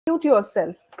Mute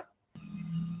yourself.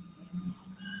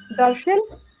 Darshil?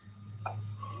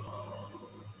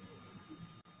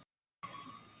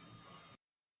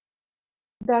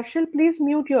 Darshil, please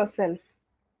mute yourself.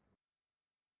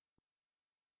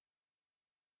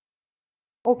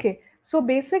 Okay, so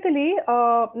basically,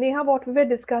 Neha, what we were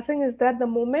discussing is that the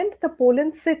moment the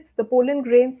pollen sits, the pollen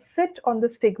grains sit on the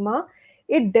stigma,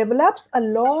 it develops a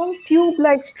long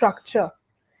tube-like structure.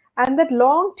 And that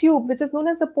long tube, which is known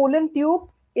as the pollen tube,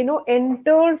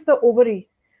 enters the ovary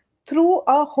through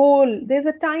a hole. There's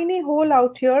a tiny hole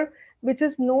out here, which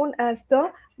is known as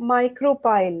the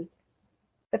micropyle.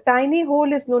 The tiny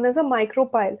hole is known as a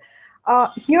micropyle.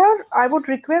 Here, I would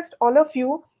request all of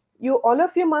you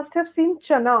must have seen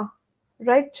chana,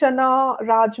 right? Chana,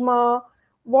 rajma,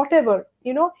 whatever.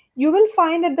 You will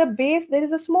find at the base there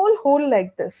is a small hole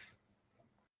like this.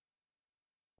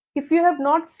 If you have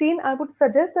not seen, I would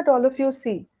suggest that all of you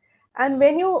see. And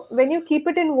when you keep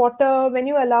it in water, when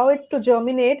you allow it to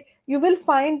germinate, you will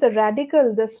find the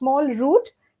radicle, the small root,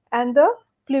 and the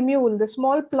plumule, the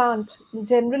small plant,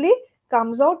 generally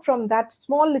comes out from that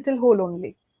small little hole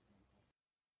only.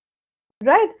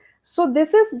 Right? So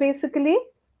this is basically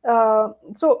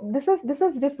this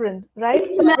is different, right?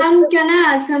 So, ma'am, can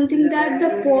I ask something that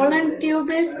the pollen tube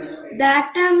is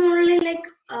that time only, like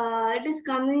it is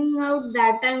coming out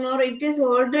that time, or it is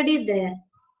already there?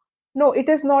 no, it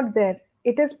is not there.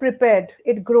 It is prepared.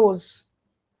 It grows.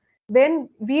 When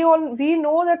we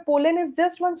know that pollen is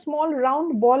just one small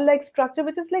round ball-like structure,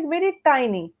 which is like very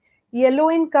tiny, yellow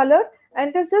in color,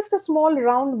 and it is just a small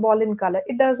round ball in color.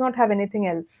 It does not have anything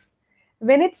else.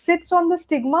 When it sits on the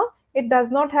stigma, it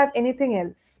does not have anything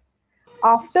else.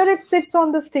 After it sits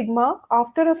on the stigma,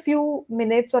 after a few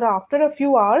minutes or after a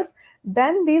few hours,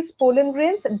 then these pollen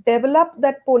grains develop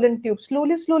that pollen tube.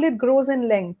 Slowly, slowly it grows in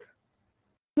length.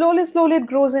 Slowly, slowly it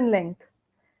grows in length.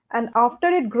 And after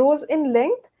it grows in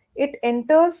length, it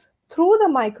enters through the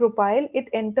micropyle, it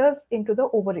enters into the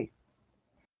ovary.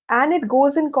 And it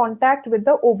goes in contact with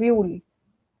the ovule.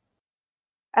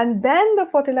 And then the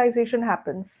fertilization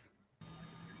happens.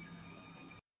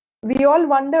 We all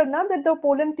wonder now that the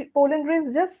pollen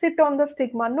grains just sit on the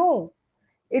stigma. No,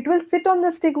 it will sit on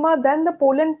the stigma, then the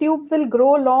pollen tube will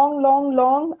grow long, long,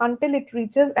 long until it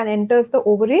reaches and enters the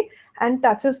ovary and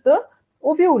touches the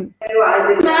ovule.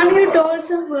 Ma'am, you told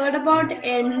some word about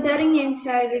entering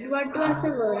inside it. What was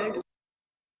the word?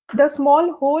 The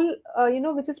small hole,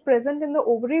 which is present in the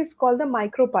ovary is called the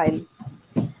micropyle.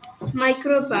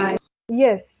 Micropyle.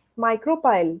 Yes,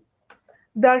 micropyle.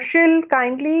 Darshil,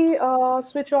 kindly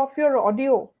switch off your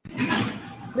audio.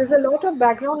 There's a lot of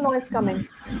background noise coming.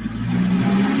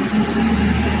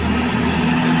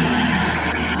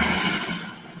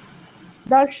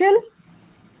 Darshil?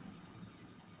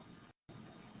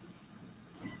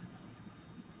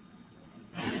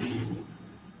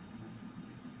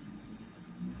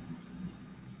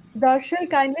 Darshil,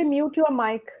 kindly mute your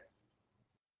mic.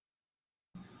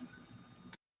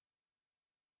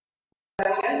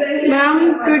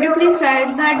 Ma'am, could you please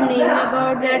write that name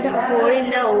about that hole in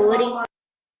the ovary?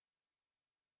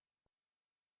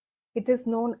 It is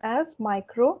known as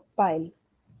micropyle.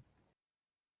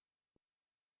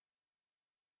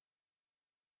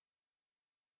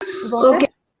 Okay.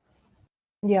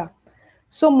 Yeah.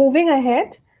 So moving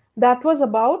ahead, that was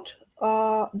about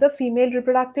the female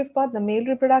reproductive part, the male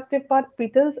reproductive part,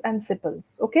 petals and sepals.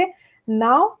 Okay.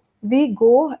 Now we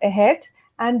go ahead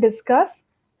and discuss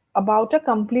about a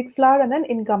complete flower and an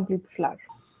incomplete flower.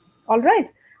 All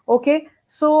right. Okay.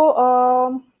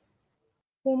 So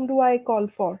whom do I call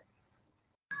for?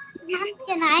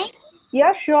 Can I?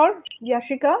 Yeah, sure.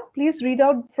 Yashika, please read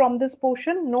out from this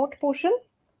note portion.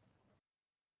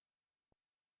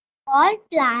 All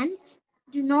plants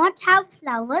do not have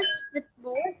flowers with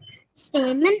both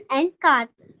stamen and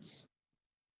carpels.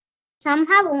 Some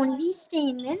have only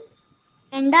stamen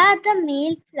and are the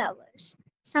male flowers.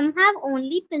 Some have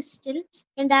only pistil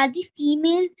and are the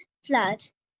female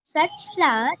flowers. Such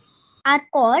flowers are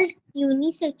called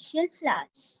unisexual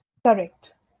flowers.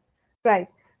 Correct. Right.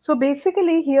 So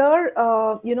basically here,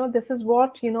 this is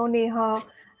what, Neha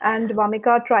and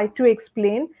Vamika tried to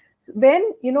explain.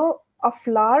 When, a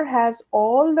flower has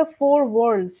all the four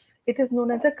whorls, it is known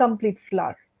as a complete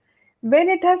flower. When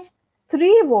it has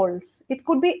three whorls, it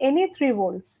could be any three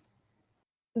whorls,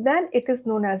 then it is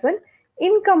known as an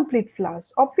incomplete flower.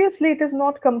 Obviously, it is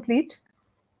not complete,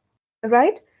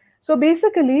 right? So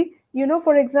basically,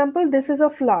 for example, this is a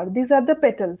flower. These are the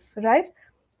petals, right?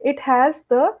 It has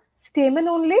the stamen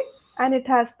only, and it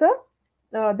has the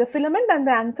filament and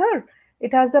the anther.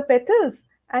 It has the petals,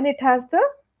 and it has the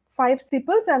 5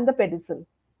 sepals and the pedicel,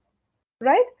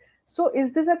 right? So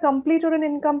is this a complete or an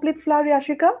incomplete flower,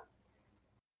 Yashika?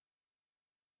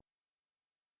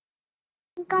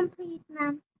 Incomplete,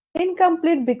 ma'am.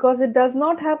 Incomplete because it does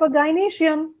not have a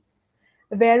gynoecium.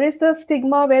 Where is the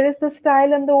stigma? Where is the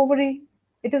style and the ovary?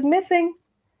 It is missing,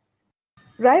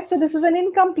 right? So this is an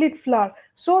incomplete flower.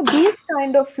 So these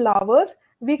kind of flowers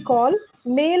we call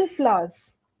male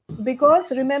flowers, because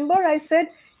remember I said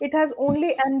it has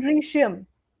only androecium,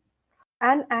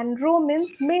 and andro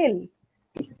means male,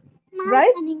 Ma'am,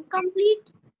 right? an incomplete.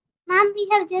 Ma'am, we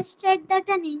have just said that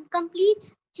an incomplete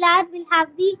flower will have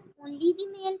the only the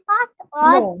male part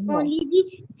or No, no. only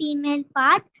the female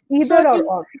part. So Either the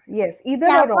or. Yes, either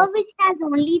or. flower which has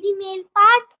only the male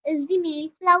part is the male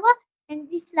flower, and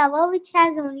the flower which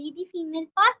has only the female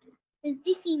part is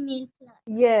the female flower.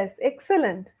 Yes,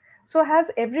 excellent. So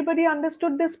has everybody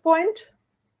understood this point?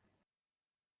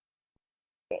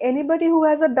 Anybody who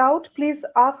has a doubt, please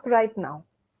ask right now.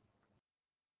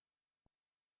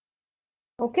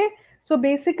 Okay, so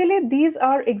basically these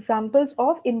are examples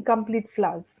of incomplete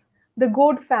flowers. The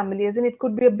gourd family, as in it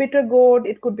could be a bitter gourd,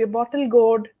 it could be a bottle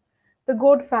gourd, the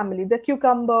gourd family, the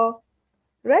cucumber,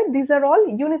 right? These are all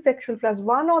unisexual flowers.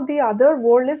 One or the other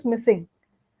whorl is missing,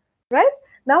 right?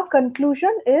 Now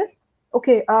conclusion is,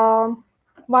 okay,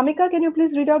 Mamika, can you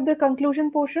please read out the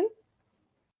conclusion portion?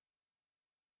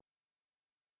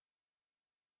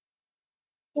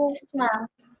 Yes, ma'am.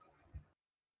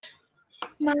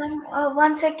 Ma'am,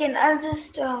 1 second. I'll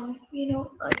just, yeah,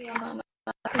 ma'am.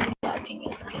 Sorry, that thing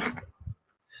is clean.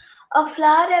 A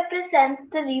flower represents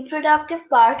the reproductive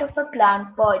part of a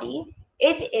plant body.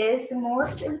 It is the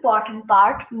most important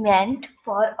part meant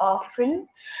for offering.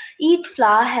 Each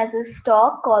flower has a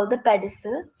stalk called the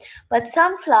pedicel, but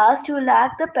some flowers do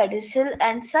lack the pedicel,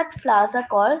 and such flowers are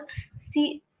called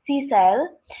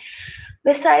sessile.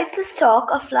 Besides the stalk,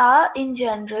 a flower in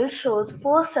general shows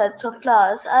four sets of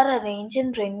flowers are arranged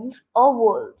in rings or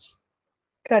whorls.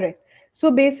 Correct. So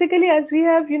basically, as we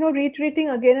have, reiterating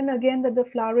again and again that the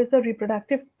flower is the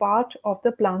reproductive part of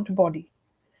the plant body,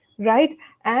 right?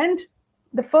 And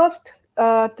the first,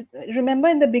 remember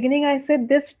in the beginning, I said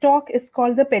this stalk is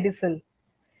called the pedicel.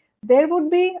 There would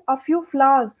be a few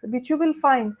flowers which you will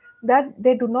find that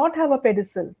they do not have a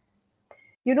pedicel.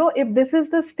 If this is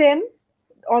the stem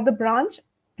or the branch,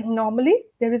 normally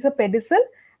there is a pedicel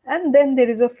and then there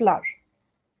is a flower.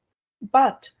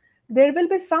 But there will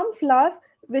be some flowers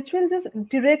which will just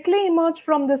directly emerge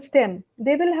from the stem.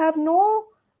 They will have no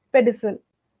pedicel.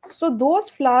 So those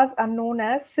flowers are known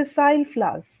as sessile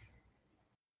flowers.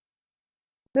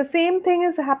 The same thing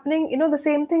is happening, the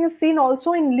same thing is seen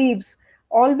also in leaves.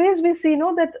 Always we see,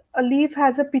 that a leaf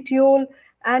has a petiole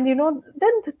and,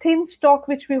 then the thin stalk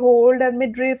which we hold and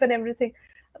midrif and everything.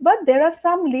 But there are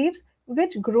some leaves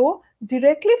which grow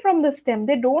directly from the stem.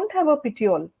 They don't have a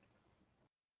petiole.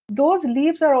 Those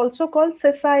leaves are also called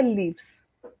sessile leaves.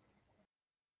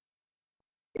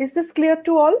 Is this clear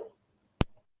to all?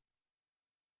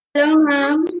 Hello,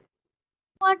 ma'am.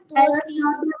 What I those was leaves?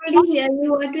 not able to hear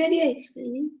you. What were you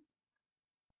explaining?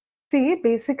 See,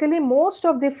 basically most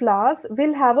of the flowers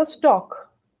will have a stalk,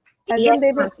 as Yes,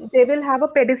 in they will have a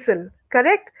pedicel,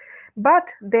 correct? But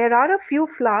there are a few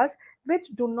flowers which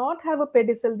do not have a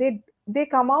pedicel. They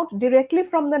come out directly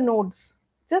from the nodes,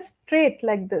 just straight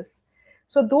like this.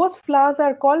 So those flowers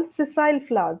are called sessile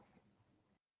flowers.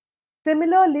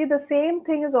 Similarly, the same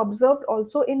thing is observed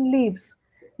also in leaves.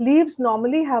 Leaves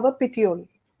normally have a petiole,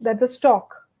 that's the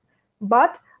stalk.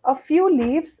 But a few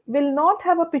leaves will not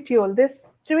have a petiole. They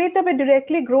straight away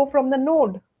directly grow from the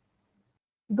node.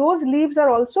 Those leaves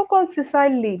are also called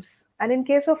sessile leaves. And in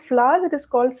case of flowers, it is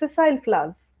called sessile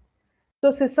flowers. So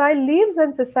sessile leaves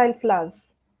and sessile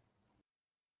flowers.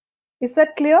 Is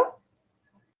that clear?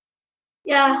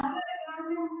 Yeah.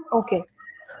 Okay.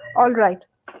 All right.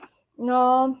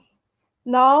 Now,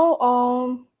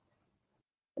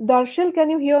 Darshil, can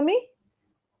you hear me?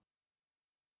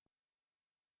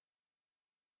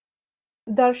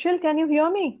 Darshil, can you hear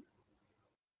me?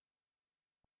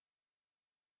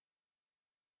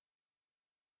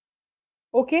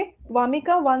 Okay,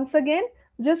 Vamika, once again,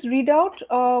 just read out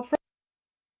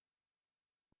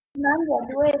Ma'am, what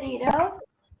do I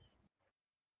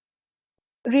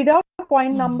read out?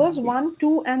 point numbers 1,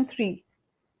 2, and 3.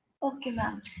 Okay,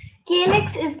 ma'am.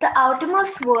 Calyx is the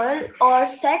outermost whorl or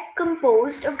set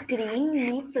composed of green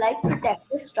leaf-like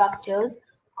protective structures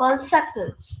called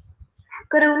sepals.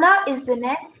 Corolla is the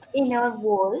next inner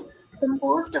whorl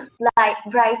composed of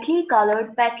brightly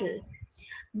colored petals.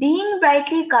 Being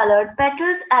brightly colored,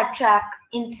 petals attract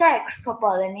insects for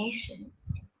pollination.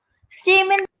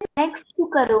 Stamen is next to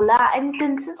corolla and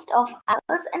consists of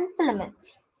anthers and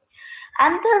filaments.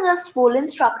 Anthers are swollen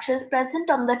structures present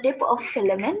on the tip of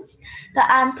filaments.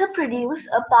 The anther produce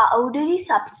a powdery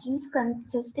substance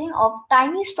consisting of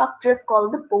tiny structures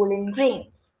called the pollen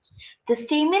grains. The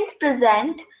stamens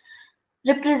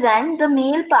represent the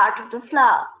male part of the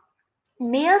flower.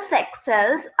 Male sex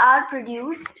cells are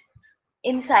produced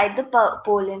inside the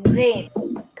pollen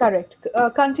grains. Correct.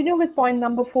 Continue with point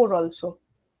number 4 also.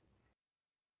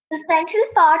 The central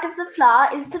part of the flower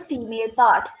is the female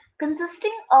part,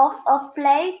 consisting of a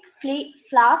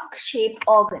flask-shaped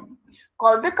organ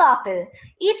called the carpel.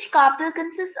 Each carpel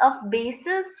consists of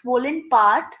basal swollen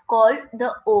part called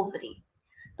the ovary.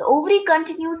 The ovary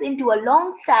continues into a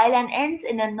long style and ends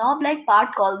in a knob-like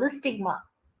part called the stigma.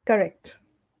 Correct.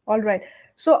 All right.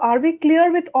 So are we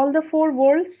clear with all the 4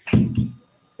 worlds?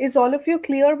 Is all of you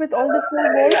clear with all the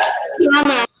 4 worlds?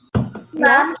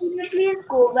 Ma'am, can you please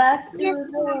go back to the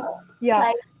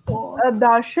slide 4?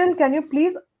 Darshil, can you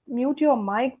please mute your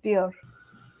mic, dear?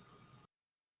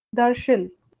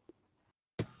 Darshil.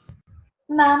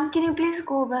 Ma'am, can you please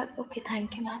go back? Okay,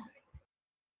 thank you, ma'am.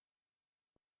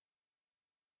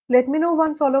 Let me know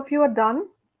once all of you are done.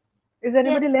 Is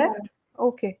anybody Yes, left?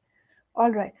 Okay.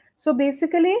 All right. So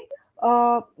basically,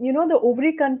 the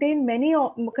ovary contains many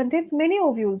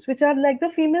ovules, which are like the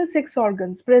female sex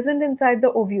organs present inside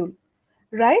the ovule,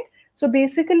 right? So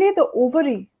basically, the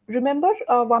ovary, remember,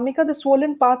 Vamika, the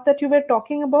swollen part that you were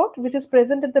talking about, which is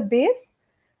present at the base.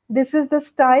 This is the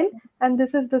style, and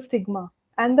this is the stigma,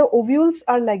 and the ovules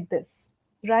are like this,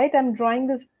 right? I'm drawing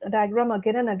this diagram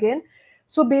again and again.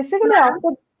 So basically,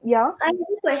 after, yeah. I have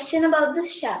a question about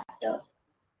this chapter.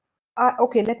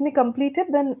 Okay, let me complete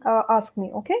it, then ask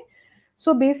me, okay?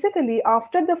 So basically,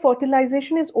 after the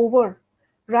fertilization is over,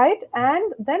 right?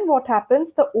 And then what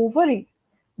happens? The ovary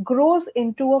grows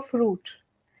into a fruit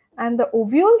and the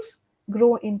ovules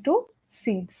grow into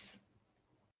seeds,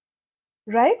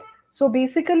 right? So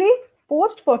basically,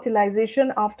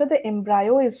 post-fertilization, after the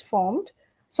embryo is formed,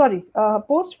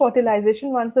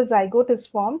 post-fertilization, once the zygote is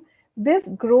formed, this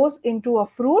grows into a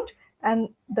fruit and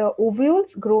the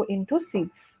ovules grow into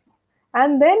seeds.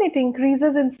 And then it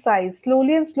increases in size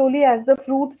slowly and slowly. As the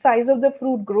size of the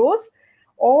fruit grows,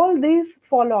 all these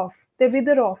fall off, they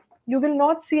wither off. You will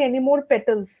not see any more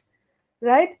petals,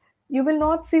 right? You will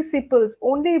not see sepals.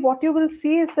 Only what you will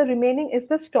see is the remaining is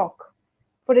the stalk.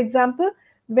 For example,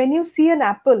 when you see an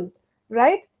apple,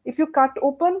 right? If you cut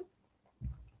open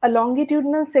a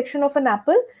longitudinal section of an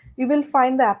apple, you will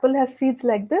find the apple has seeds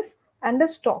like this and a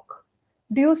stalk.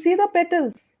 Do you see the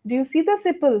petals? Do you see the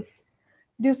sepals?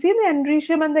 Do you see the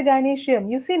androecium and the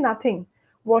gynoecium? You see nothing.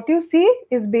 What you see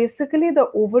is basically the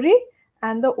ovary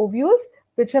and the ovules,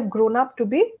 which have grown up to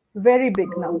be very big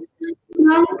now.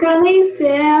 Ma'am, can I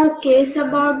say a case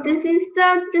about this? Is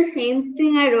that the same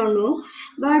thing? I don't know.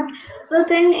 But the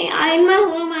thing, in my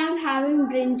home, I'm having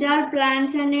brinjal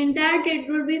plants, and in that, it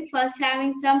will be first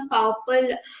having some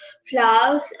purple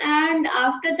flowers, and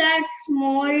after that,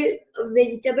 small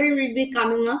vegetable will be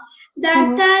coming up.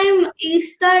 That time,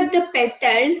 is that the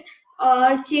petals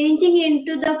are changing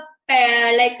into the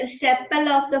like a sepal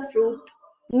of the fruit?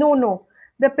 No.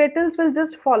 The petals will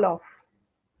just fall off.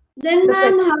 Then,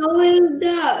 ma'am, how will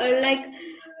the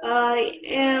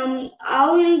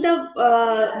how will the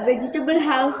vegetable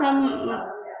have some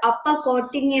upper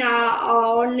coating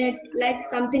on it, like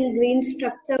something green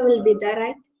structure will be there,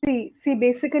 right? See,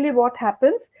 basically what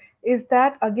happens is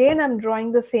that, again, I'm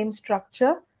drawing the same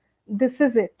structure. This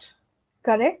is it,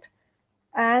 correct?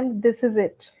 And this is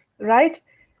it, right?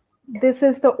 This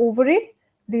is the ovary.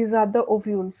 These are the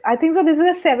ovules. I think so. This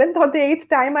is the 7th or the 8th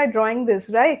time I'm drawing this,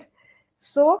 right?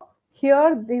 So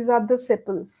here, these are the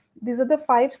sepals. These are the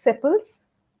 5 sepals,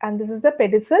 and this is the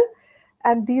pedicel,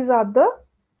 and these are the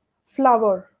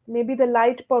flower, maybe the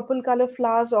light purple color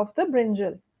flowers of the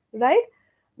brinjal, right?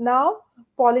 Now,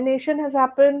 pollination has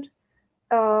happened.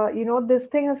 This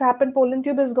thing has happened. Pollen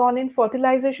tube has gone in.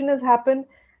 Fertilization has happened.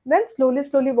 Then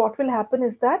slowly, what will happen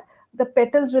is that the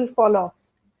petals will fall off.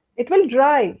 It will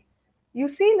dry. You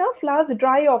see, now flowers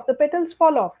dry off. The petals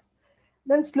fall off.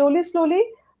 Then slowly,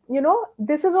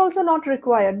 this is also not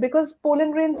required because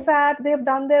pollen grains sat, they have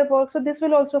done their work, so this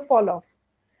will also fall off.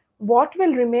 What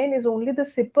will remain is only the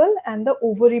sepal and the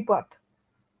ovary part.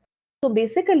 So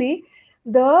basically,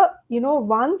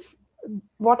 once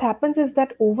what happens is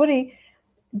that ovary,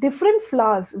 different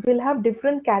flowers will have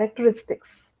different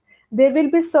characteristics. There will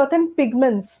be certain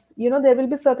pigments,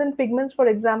 for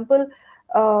example,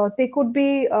 they could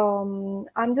be,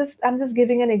 I'm just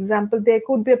giving an example. There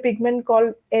could be a pigment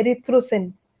called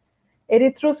erythrocin.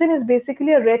 Erythrocin is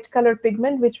basically a red color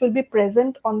pigment which will be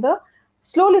present on the,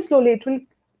 slowly it will,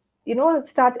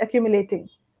 start accumulating.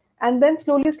 And then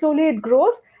slowly it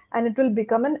grows and it will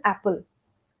become an apple,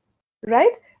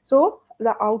 right? So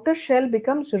the outer shell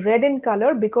becomes red in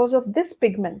color because of this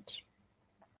pigment.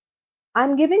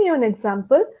 I'm giving you an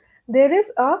example. There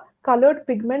is a colored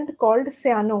pigment called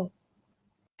cyano.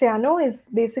 Cyano is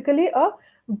basically a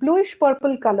bluish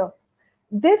purple color.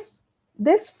 This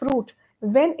fruit,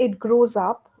 when it grows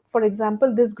up, for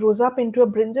example, this grows up into a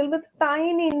brinjal with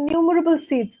tiny innumerable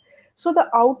seeds. So the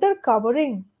outer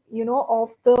covering,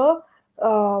 of the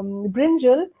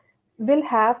brinjal will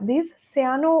have these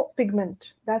cyano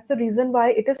pigment. That's the reason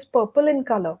why it is purple in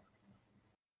color.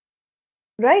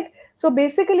 Right? So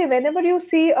basically, whenever you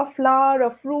see a flower,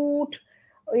 a fruit,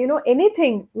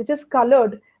 anything which is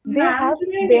colored, they Ma'am,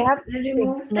 have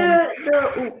remove pigment.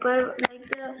 the upper, like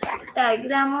the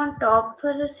diagram on top for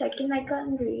a second. I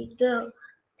can't read the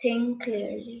thing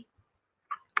clearly.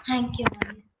 Thank you,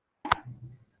 ma'am.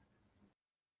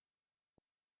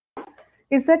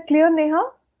 Is that clear, Neha?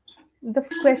 The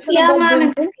question Yeah, about ma'am,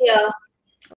 brinjal? it's clear.